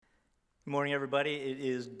Good morning, everybody. It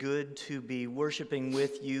is good to be worshiping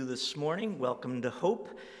with you this morning. Welcome to Hope.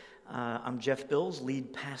 I'm Jeff Bills,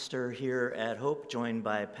 lead pastor here at Hope, joined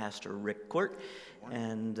by Pastor Rick Court,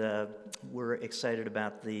 and we're excited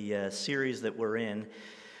about the series that we're in.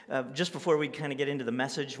 Just before we kind of get into the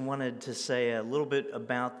message, wanted to say a little bit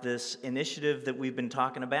about this initiative that we've been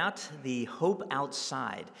talking about, the Hope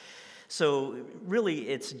Outside. So really,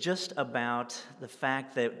 it's just about the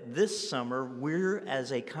fact that this summer,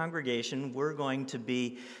 as a congregation, we're going to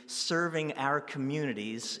be serving our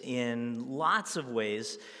communities in lots of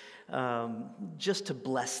ways just to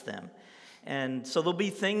bless them. And so there'll be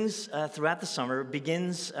things throughout the summer. It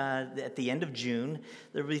begins at the end of June.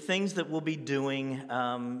 There'll be things that we'll be doing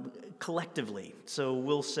collectively. So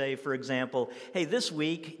we'll say, for example, hey, this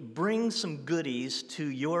week, bring some goodies to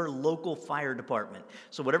your local fire department.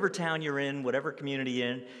 So whatever town you're in, whatever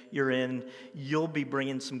community you're in, you'll be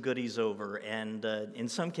bringing some goodies over. And in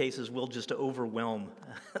some cases, we'll just overwhelm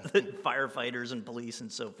the firefighters and police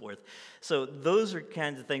and so forth. So those are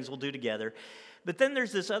kinds of things we'll do together. But then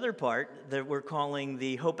there's this other part that we're calling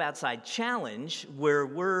the Hope Outside Challenge, where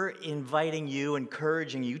we're inviting you,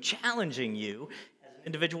 encouraging you, challenging you, as an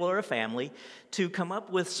individual or a family, to come up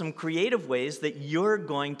with some creative ways that you're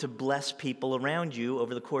going to bless people around you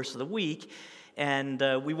over the course of the week. And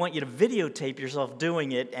we want you to videotape yourself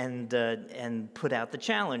doing it and put out the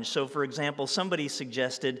challenge. So, for example, somebody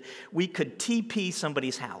suggested we could TP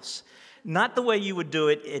somebody's house. Not the way you would do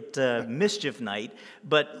it at Mischief Night,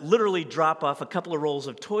 but literally drop off a couple of rolls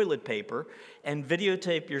of toilet paper and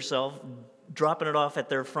videotape yourself dropping it off at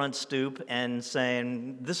their front stoop and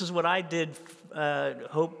saying, "This is what I did,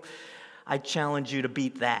 Hope. I challenge you to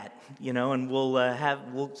beat that," and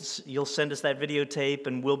you'll send us that videotape,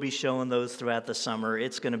 and we'll be showing those throughout the summer.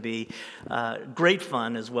 It's going to be great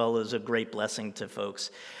fun as well as a great blessing to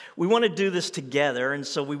folks. We want to do this together, and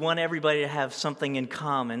so we want everybody to have something in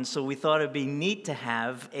common, so we thought it'd be neat to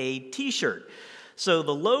have a t-shirt. So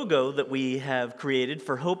the logo that we have created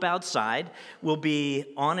for Hope Outside will be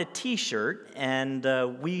on a t-shirt, and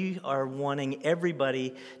we are wanting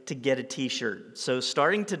everybody to get a t-shirt. So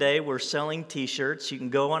starting today, we're selling t-shirts. You can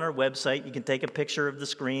go on our website. You can take a picture of the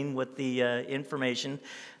screen with the information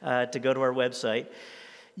to go to our website.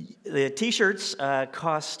 The t-shirts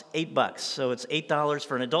cost $8, so it's $8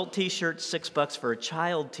 for an adult t-shirt, $6 for a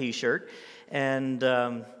child t-shirt, and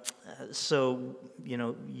so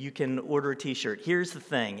you can order a t-shirt. Here's the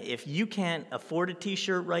thing: if you can't afford a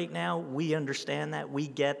t-shirt right now, we understand that, we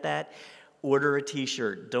get that. Order a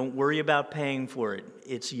t-shirt. Don't worry about paying for it.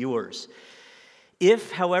 It's yours.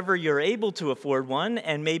 If, however, you're able to afford one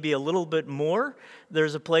and maybe a little bit more,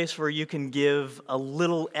 there's a place where you can give a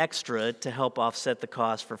little extra to help offset the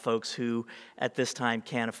cost for folks who at this time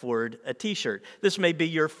can't afford a t-shirt. This may be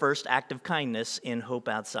your first act of kindness in Hope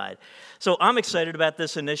Outside. So I'm excited about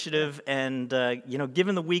this initiative, and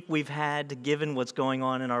given the week we've had, given what's going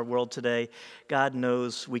on in our world today, God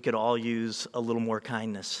knows we could all use a little more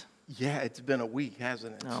kindness. Yeah, it's been a week,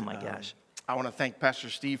 hasn't it? Oh my gosh. I want to thank Pastor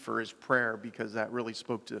Steve for his prayer, because that really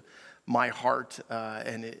spoke to my heart,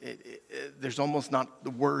 and there's almost not the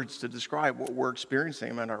words to describe what we're experiencing.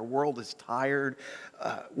 I mean, our world is tired,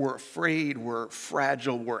 we're afraid, we're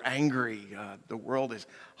fragile, we're angry, the world is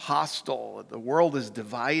hostile, the world is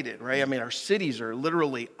divided, right? I mean, our cities are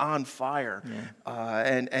literally on fire,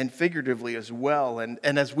 and figuratively as well. And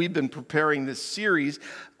as we've been preparing this series,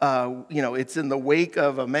 it's in the wake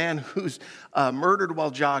of a man who's murdered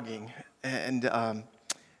while jogging, and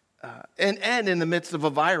in the midst of a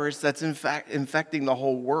virus that's in fact infecting the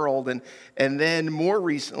whole world. And then more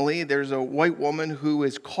recently, there's a white woman who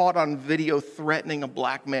is caught on video threatening a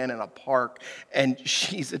black man in a park, and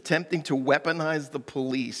she's attempting to weaponize the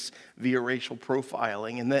police via racial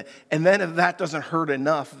profiling. And then if that doesn't hurt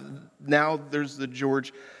enough, now there's the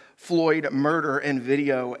George Floyd murder and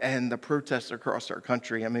video and the protests across our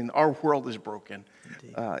country. I mean, our world is broken.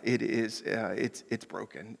 It's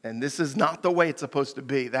broken. And this is not the way it's supposed to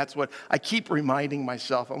be. That's what I keep reminding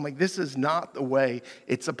myself. I'm like, this is not the way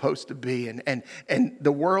it's supposed to be. And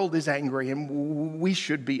the world is angry, and we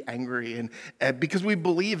should be angry, and because we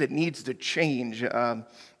believe it needs to change. And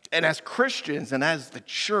as Christians and as the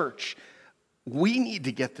church, we need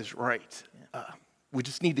to get this right. We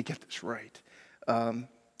just need to get this right.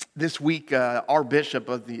 This week, our bishop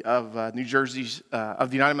of New Jersey's of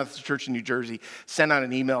the United Methodist Church in New Jersey sent out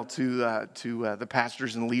an email to the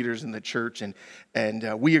pastors and leaders in the church,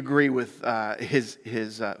 and we agree with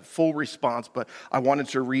his full response. But I wanted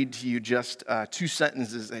to read to you just 2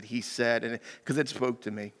 sentences that he said, and because it spoke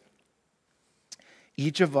to me.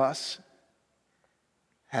 Each of us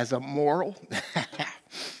has a moral.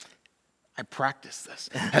 I practice this,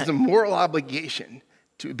 has a moral obligation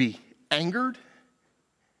to be angered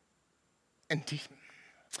and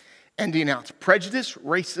denounce prejudice,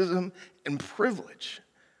 racism, and privilege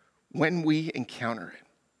when we encounter it.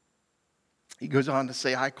 He goes on to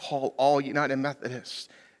say, I call all United Methodists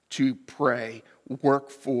to pray, work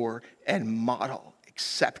for, and model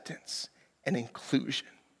acceptance and inclusion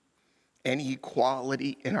and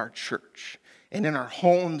equality in our church and in our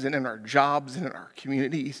homes and in our jobs and in our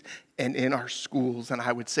communities and in our schools. And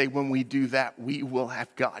I would say when we do that, we will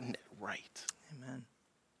have gotten it right. Amen.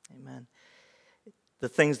 Amen. The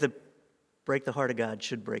things that break the heart of God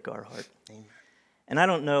should break our heart. Amen. And I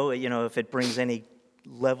don't know, if it brings any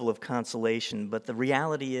level of consolation, but the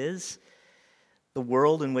reality is the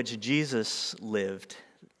world in which Jesus lived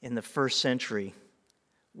in the first century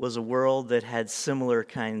was a world that had similar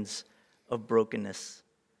kinds of brokenness.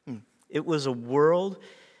 It was a world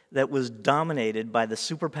that was dominated by the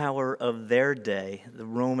superpower of their day, the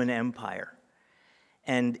Roman Empire.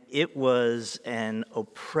 And it was an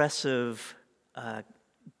oppressive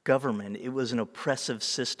government. It was an oppressive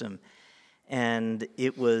system. And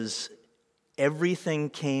everything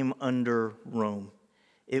came under Rome.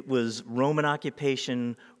 It was Roman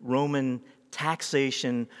occupation, Roman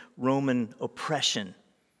taxation, Roman oppression.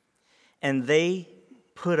 And they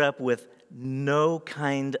put up with no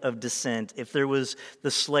kind of dissent. If there was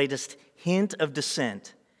the slightest hint of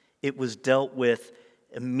dissent, it was dealt with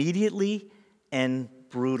immediately and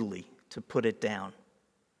brutally, to put it down.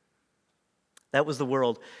 That was the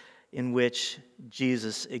world in which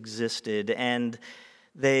Jesus existed. And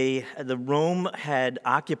the Rome had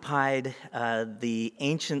occupied the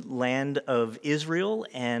ancient land of Israel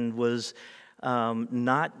and was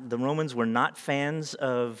the Romans were not fans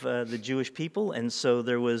of the Jewish people, and so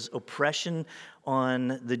there was oppression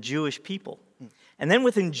on the Jewish people. And then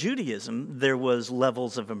within Judaism, there was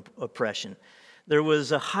levels of oppression. There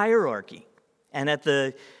was a hierarchy, and at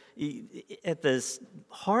the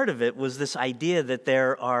heart of it was this idea that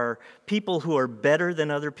there are people who are better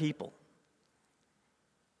than other people.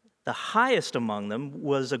 The highest among them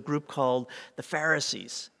was a group called the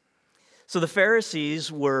Pharisees. So the Pharisees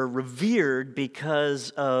were revered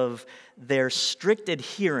because of their strict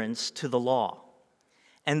adherence to the law.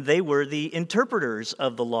 And they were the interpreters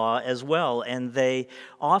of the law as well. And they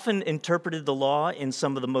often interpreted the law in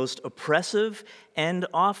some of the most oppressive and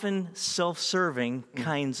often self-serving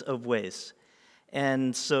kinds of ways.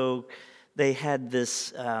 And so they had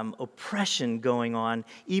this oppression going on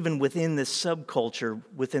even within this subculture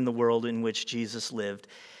within the world in which Jesus lived.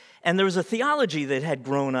 And there was a theology that had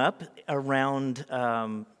grown up around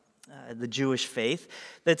the Jewish faith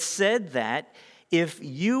that said that if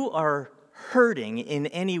you are hurting in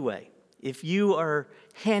any way, if you are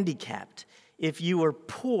handicapped, if you are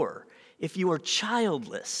poor, if you are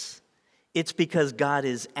childless, it's because God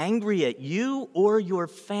is angry at you or your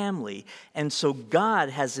family, and so God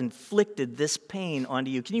has inflicted this pain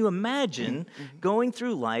onto you. Can you imagine going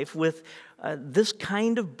through life with this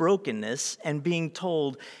kind of brokenness and being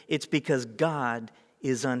told it's because God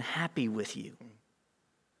is unhappy with you?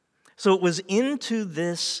 So it was into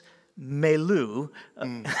this milieu.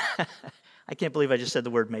 I can't believe I just said the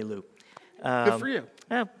word milieu. Good for you.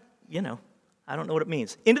 I don't know what it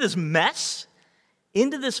means. Into this mess,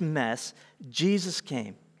 Jesus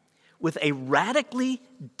came with a radically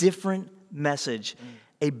different message,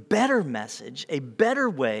 a better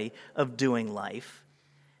way of doing life,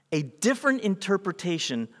 a different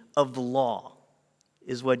interpretation of the law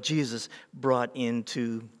is what Jesus brought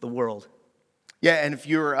into the world. Yeah, and if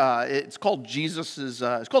you're, it's called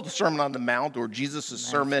it's called the Sermon on the Mount or Jesus'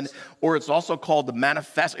 sermon, or it's also called the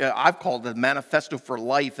manifesto. I've called it the Manifesto for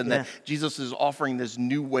Life, and that Jesus is offering this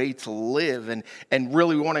new way to live. And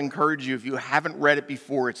really, we want to encourage you, if you haven't read it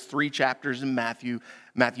before, it's 3 chapters in Matthew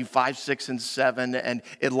 5, 6, and 7, and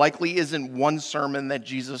it likely isn't one sermon that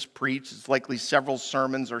Jesus preached. It's likely several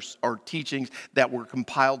sermons or teachings that were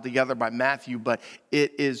compiled together by Matthew, but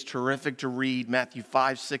it is terrific to read Matthew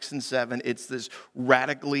 5, 6, and 7. It's this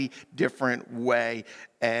radically different way,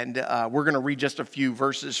 and we're going to read just a few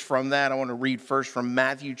verses from that. I want to read first from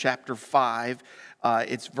Matthew chapter 5.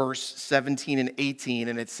 It's verse 17 and 18,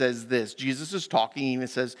 and it says this. Jesus is talking, and it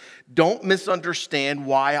says, "Don't misunderstand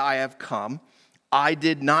why I have come. I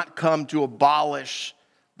did not come to abolish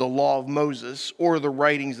the law of Moses or the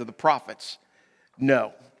writings of the prophets.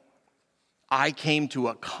 No, I came to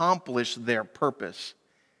accomplish their purpose.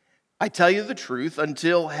 I tell you the truth,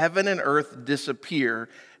 until heaven and earth disappear,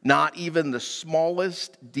 not even the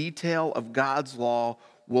smallest detail of God's law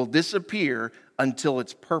will disappear until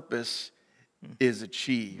its purpose is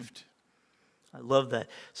achieved." I love that.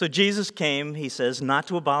 So Jesus came, he says, not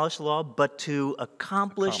to abolish the law, but to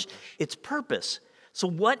accomplish its purpose. So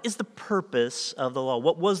what is the purpose of the law?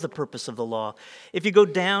 What was the purpose of the law? If you go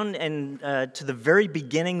down and to the very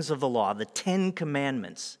beginnings of the law, the Ten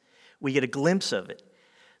Commandments, we get a glimpse of it.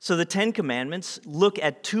 So the Ten Commandments look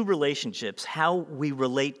at two relationships, how we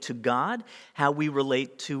relate to God, how we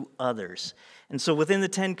relate to others. And so within the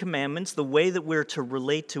Ten Commandments, the way that we're to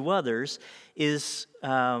relate to others is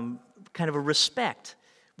kind of a respect.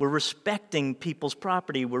 We're respecting people's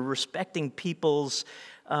property. We're respecting people's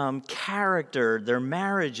character, their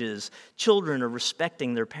marriages. Children are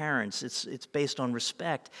respecting their parents. It's based on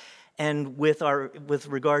respect. And with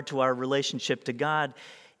regard to our relationship to God,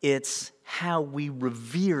 it's how we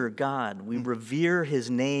revere God. We revere His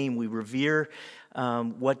name. We revere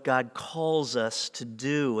what God calls us to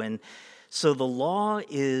do. And so the law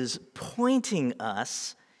is pointing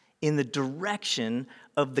us in the direction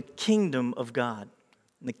of the kingdom of God.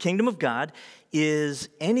 And the kingdom of God is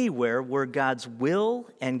anywhere where God's will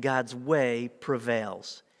and God's way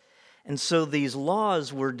prevails. And so these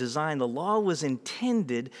laws were designed, the law was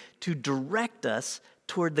intended to direct us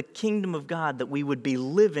toward the kingdom of God, that we would be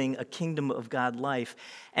living a kingdom of God life.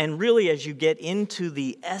 And really, as you get into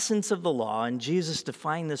the essence of the law, and Jesus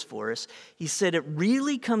defined this for us, he said it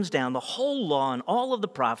really comes down, the whole law and all of the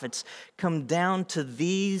prophets come down to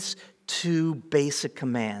these two basic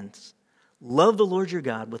commands. Love the Lord your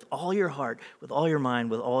God with all your heart, with all your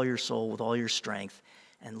mind, with all your soul, with all your strength,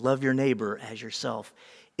 and love your neighbor as yourself.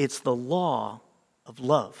 It's the law of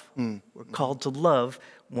love. We're called to love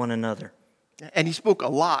one another. And he spoke a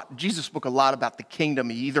lot, Jesus spoke a lot about the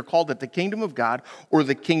kingdom. He either called it the kingdom of God or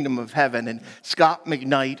the kingdom of heaven. And Scott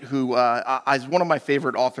McKnight, who is one of my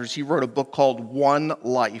favorite authors, he wrote a book called One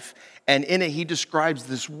Life. And in it, he describes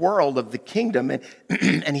this world of the kingdom.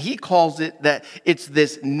 And he calls it that it's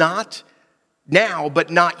this not now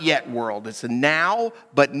but not yet world. It's a now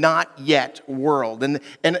but not yet world.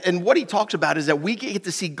 And what he talks about is that we get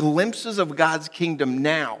to see glimpses of God's kingdom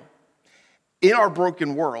now in our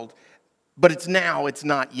broken world. But it's now, it's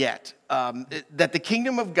not yet. That the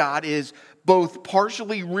kingdom of God is both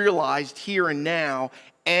partially realized here and now,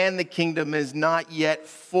 and the kingdom is not yet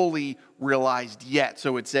fully realized yet.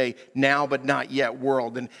 So it's a now but not yet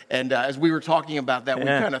world. And as we were talking about that, we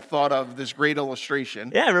kind of thought of this great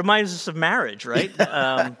illustration. Yeah, it reminds us of marriage, right?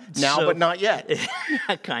 Now but not yet.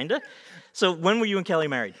 Kind of. So when were you and Kelly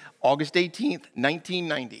married? August 18th,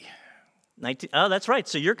 1990. Oh, that's right.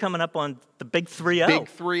 So you're coming up on the big 3-0. Big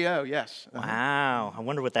 3-0, yes. Wow. I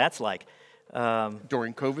wonder what that's like.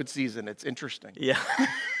 During COVID season, it's interesting. Yeah.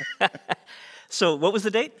 So what was the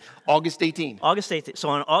date? August 18th. August 18th. So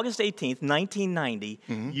on August 18th, 1990,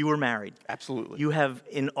 you were married. Absolutely. You have,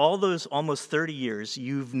 in all those almost 30 years,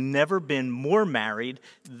 you've never been more married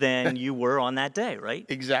than you were on that day, right?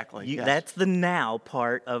 Exactly. Yes. That's the now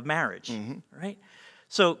part of marriage, right?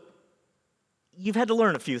 So you've had to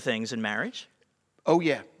learn a few things in marriage. Oh,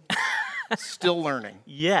 yeah. Still learning.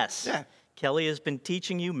 Yes. Yeah. Kelly has been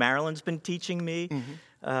teaching you. Marilyn's been teaching me.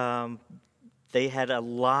 They had a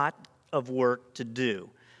lot of work to do.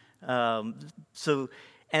 And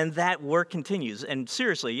that work continues. And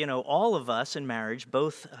seriously, all of us in marriage,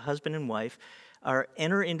 both husband and wife,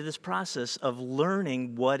 enter into this process of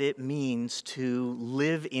learning what it means to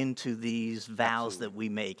live into these vows that we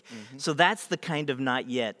make. So that's the kind of not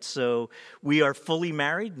yet. So we are fully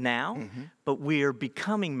married now, but we are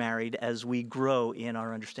becoming married as we grow in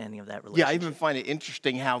our understanding of that relationship. Yeah, I even find it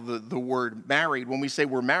interesting how the word married, when we say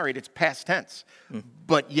we're married, it's past tense,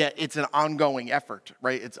 but yet it's an ongoing effort,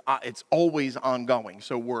 right? It's always ongoing.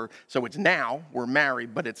 So it's now, we're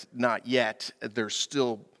married, but it's not yet. There's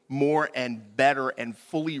still more and better and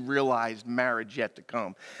fully realized marriage yet to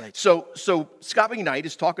come. Right. So Scott McKnight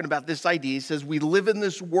is talking about this idea. He says we live in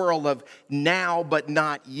this world of now but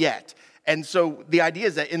not yet. And so the idea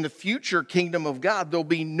is that in the future kingdom of God, there'll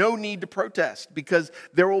be no need to protest because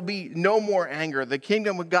there will be no more anger. The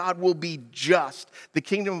kingdom of God will be just. The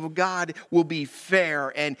kingdom of God will be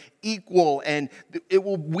fair and equal, and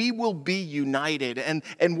we will be united.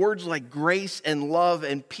 And words like grace and love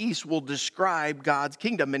and peace will describe God's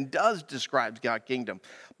kingdom and does describe God's kingdom.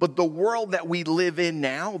 But the world that we live in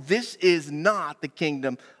now, this is not the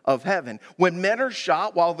kingdom of heaven. When men are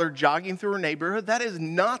shot while they're jogging through a neighborhood, that is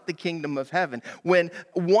not the kingdom of heaven. When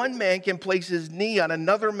one man can place his knee on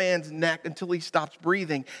another man's neck until he stops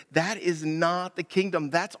breathing, that is not the kingdom.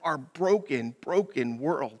 That's our broken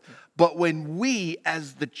world. But when we,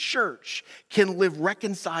 as the church, can live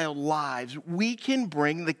reconciled lives, we can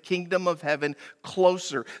bring the kingdom of heaven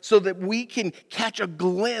closer so that we can catch a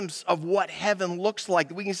glimpse of what heaven looks like.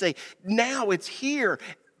 We can say, now it's here.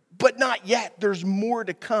 but not yet. There's more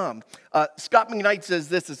to come. Scott McKnight says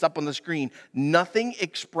this, it's up on the screen. Nothing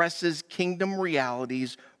expresses kingdom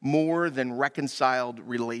realities more than reconciled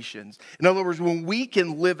relations. In other words, when we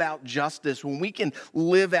can live out justice, when we can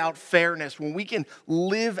live out fairness, when we can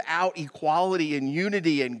live out equality and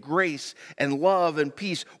unity and grace and love and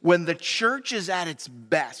peace, when the church is at its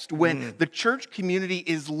best, when the church community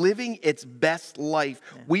is living its best life,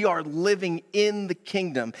 we are living in the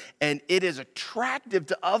kingdom, and it is attractive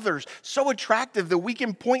to others, so attractive that we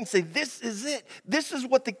can point and say, this is it. This is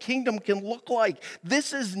what the kingdom can look like.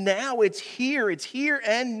 This is now. It's here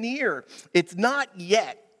and near. It's not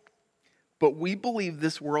yet, but we believe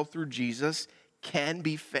this world through Jesus can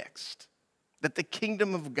be fixed, that the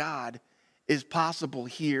kingdom of God is possible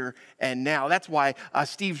here and now. That's why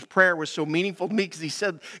Steve's prayer was so meaningful to me, because he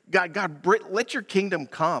said, God, let your kingdom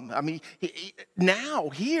come. I mean, now,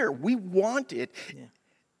 here, we want it. Yeah.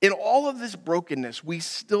 In all of this brokenness, we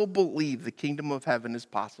still believe the kingdom of heaven is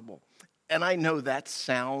possible. And I know that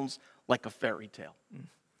sounds like a fairy tale.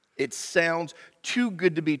 It sounds too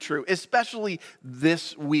good to be true, especially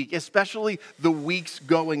this week, especially the weeks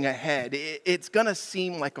going ahead. It's going to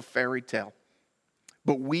seem like a fairy tale.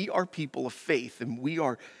 But we are people of faith, and we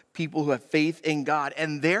are people who have faith in God.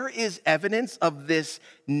 And there is evidence of this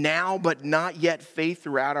now but not yet faith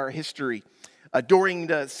throughout our history. During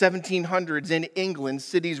the 1700s in England,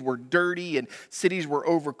 cities were dirty and cities were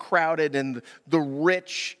overcrowded, and the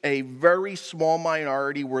rich, a very small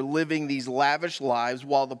minority, were living these lavish lives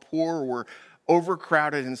while the poor were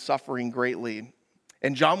overcrowded and suffering greatly.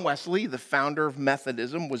 And John Wesley, the founder of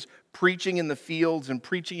Methodism, was preaching in the fields and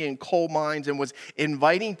preaching in coal mines and was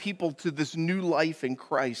inviting people to this new life in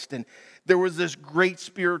Christ. And there was this great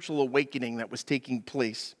spiritual awakening that was taking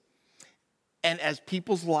place. And as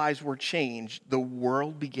people's lives were changed, the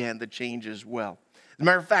world began to change as well. As a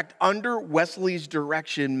matter of fact, under Wesley's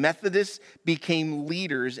direction, Methodists became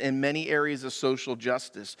leaders in many areas of social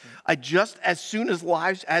justice. Just as soon as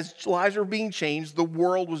lives were being changed, the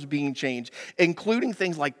world was being changed, including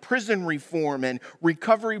things like prison reform and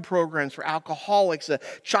recovery programs for alcoholics.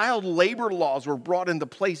 Child labor laws were brought into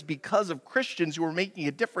place because of Christians who were making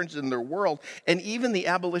a difference in their world, and even the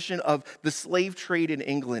abolition of the slave trade in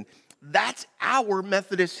England. That's our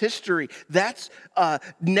Methodist history. That's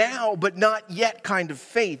now but not yet kind of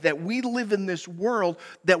faith, that we live in this world,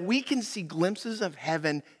 that we can see glimpses of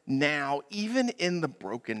heaven now, even in the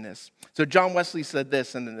brokenness. So John Wesley said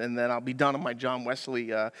this, and then I'll be done on my John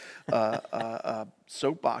Wesley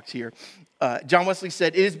soapbox here. John Wesley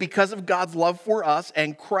said, "It is because of God's love for us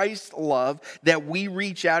and Christ's love that we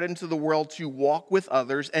reach out into the world to walk with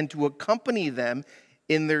others and to accompany them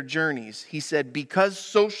in their journeys." He said, because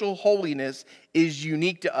social holiness is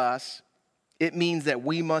unique to us, it means that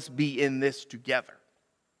we must be in this together.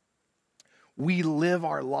 We live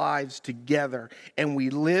our lives together, and we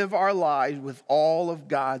live our lives with all of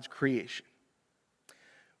God's creation.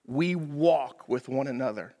 We walk with one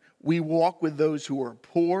another. We walk with those who are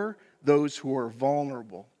poor, those who are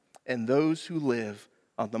vulnerable, and those who live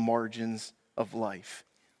on the margins of life.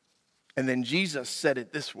 And then Jesus said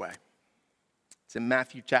it this way. It's in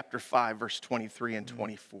Matthew chapter 5, verse 23 and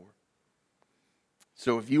 24.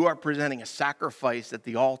 So if you are presenting a sacrifice at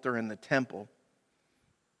the altar in the temple,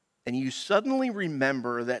 and you suddenly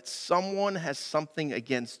remember that someone has something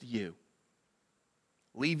against you,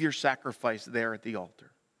 leave your sacrifice there at the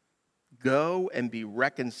altar. Go and be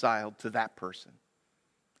reconciled to that person,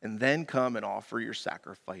 and then come and offer your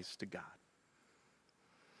sacrifice to God.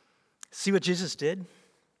 See what Jesus did?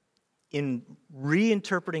 In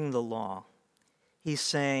reinterpreting the law, he's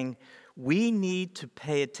saying we need to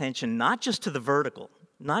pay attention not just to the vertical,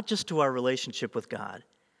 not just to our relationship with God,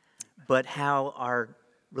 but how our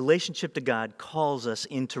relationship to God calls us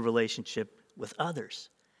into relationship with others.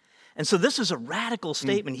 And so this is a radical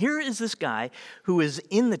statement. Here is this guy who is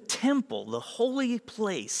in the temple, the holy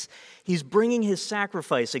place. He's bringing his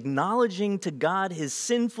sacrifice, acknowledging to God his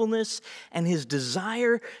sinfulness and his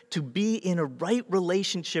desire to be in a right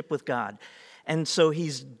relationship with God. And so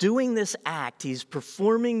he's doing this act, he's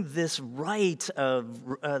performing this rite,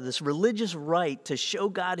 this religious rite to show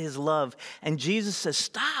God his love. And Jesus says,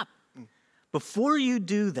 stop. Before you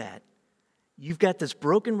do that, you've got this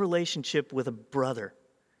broken relationship with a brother.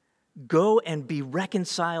 Go and be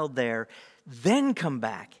reconciled there, then come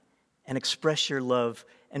back and express your love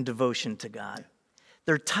and devotion to God.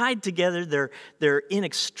 They're tied together, they're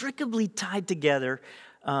inextricably tied together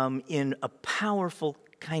in a powerful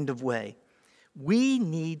kind of way. We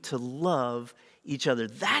need to love each other.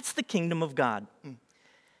 That's the kingdom of God.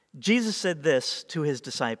 Jesus said this to his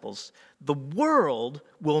disciples, "The world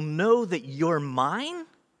will know that you're mine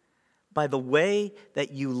by the way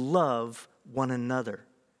that you love one another.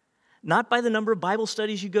 Not by the number of Bible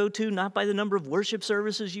studies you go to, not by the number of worship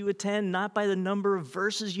services you attend, not by the number of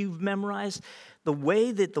verses you've memorized. The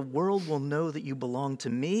way that the world will know that you belong to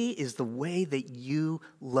me is the way that you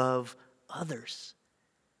love others.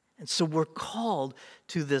 And so we're called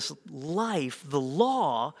to this life. The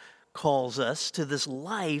law calls us to this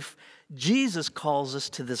life. Jesus calls us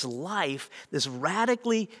to this life, this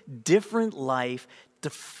radically different life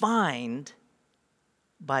defined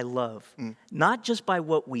by love. Not just by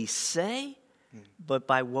what we say, but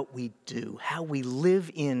by what we do, how we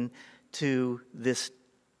live into this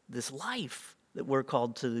life that we're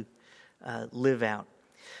called to live out.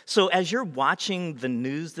 So as you're watching the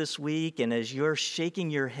news this week and as you're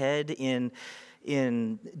shaking your head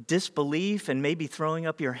in disbelief and maybe throwing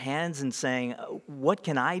up your hands and saying, what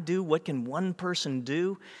can I do? What can one person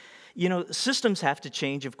do? You know, systems have to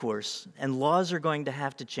change, of course, and laws are going to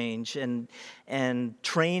have to change, and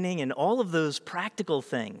training and all of those practical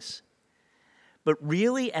things. But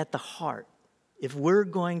really at the heart, if we're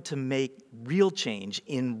going to make real change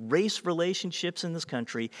in race relationships in this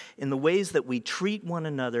country, in the ways that we treat one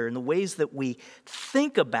another, in the ways that we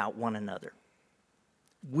think about one another,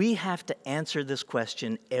 we have to answer this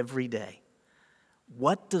question every day.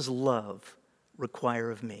 What does love require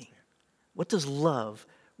of me? What does love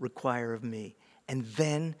require of me? And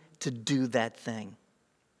then to do that thing.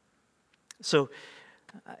 So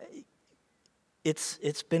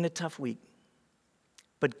it's been a tough week,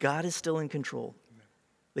 but God is still in control. Amen.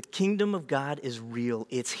 The kingdom of God is real.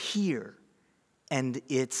 It's here, and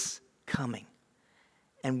it's coming.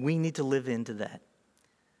 And we need to live into that.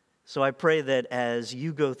 So I pray that as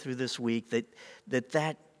you go through this week,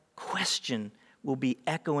 that question will be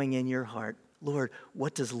echoing in your heart. Lord,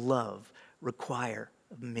 what does love require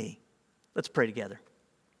of me? Let's pray together.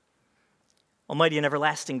 Almighty and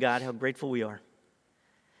everlasting God, how grateful we are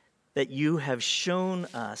that you have shown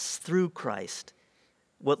us through Christ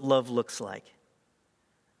what love looks like.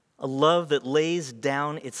 A love that lays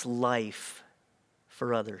down its life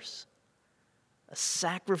for others. A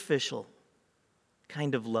sacrificial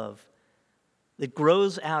kind of love that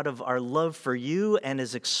grows out of our love for you and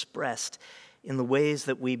is expressed in the ways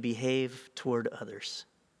that we behave toward others.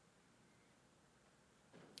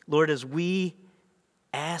 Lord, as we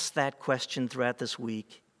ask that question throughout this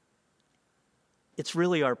week, it's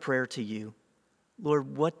really our prayer to you.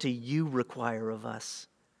 Lord, what do you require of us?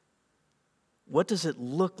 What does it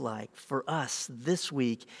look like for us this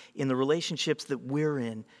week in the relationships that we're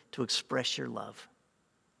in to express your love?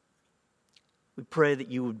 We pray that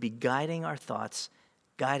you would be guiding our thoughts,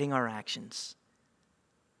 guiding our actions,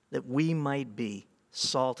 that we might be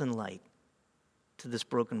salt and light to this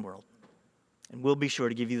broken world. And we'll be sure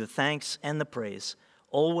to give you the thanks and the praise,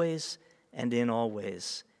 always and in all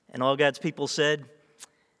ways. And all God's people said,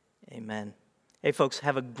 amen. Hey, folks,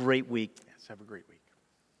 have a great week. Yes, have a great week.